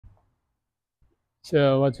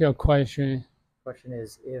So what's your question? Question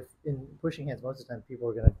is, if in pushing hands, most of the time people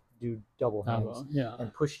are gonna do double hands Double, yeah.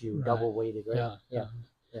 and push you Right. double weighted, right? Yeah, Yeah.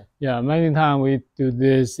 yeah. Yeah, many times we do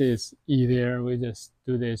this, it's easier, we just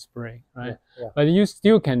do this break, right? Yeah. But you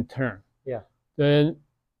still can turn. Yeah.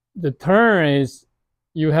 The turn is,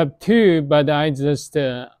 you have two, but I just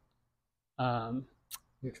Neutralize.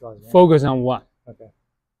 focus on one. Okay.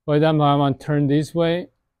 For example, I want to turn this way,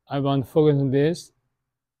 I want to focus on this.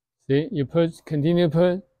 See, you push, continue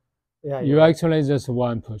push. Yeah. You right. actually just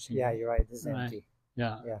one pushing. Yeah, you're right. This is right? empty.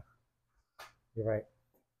 Yeah. Yeah. You're right.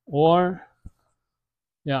 Or,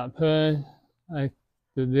 yeah, put, I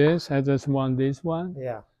do this, I just want this one.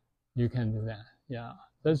 Yeah. You can do that. Yeah.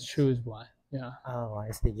 Let's choose one. Yeah. Oh,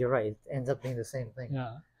 I see. You're right. It ends up being the same thing.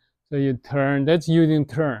 Yeah. So you turn, that's using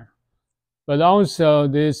turn. But also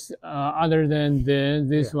this, other than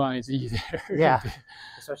this one is easier. Yeah.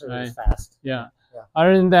 Especially when it's right? fast. Yeah. Yeah.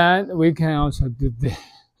 Other than that, we can also do this.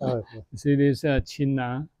 Oh, okay. See this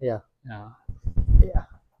chinna? Yeah. Yeah. Yeah.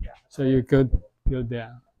 Yeah. So you go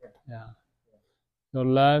down. Yeah. So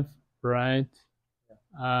left, right,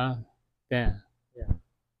 down. Yeah.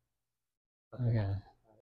 Okay.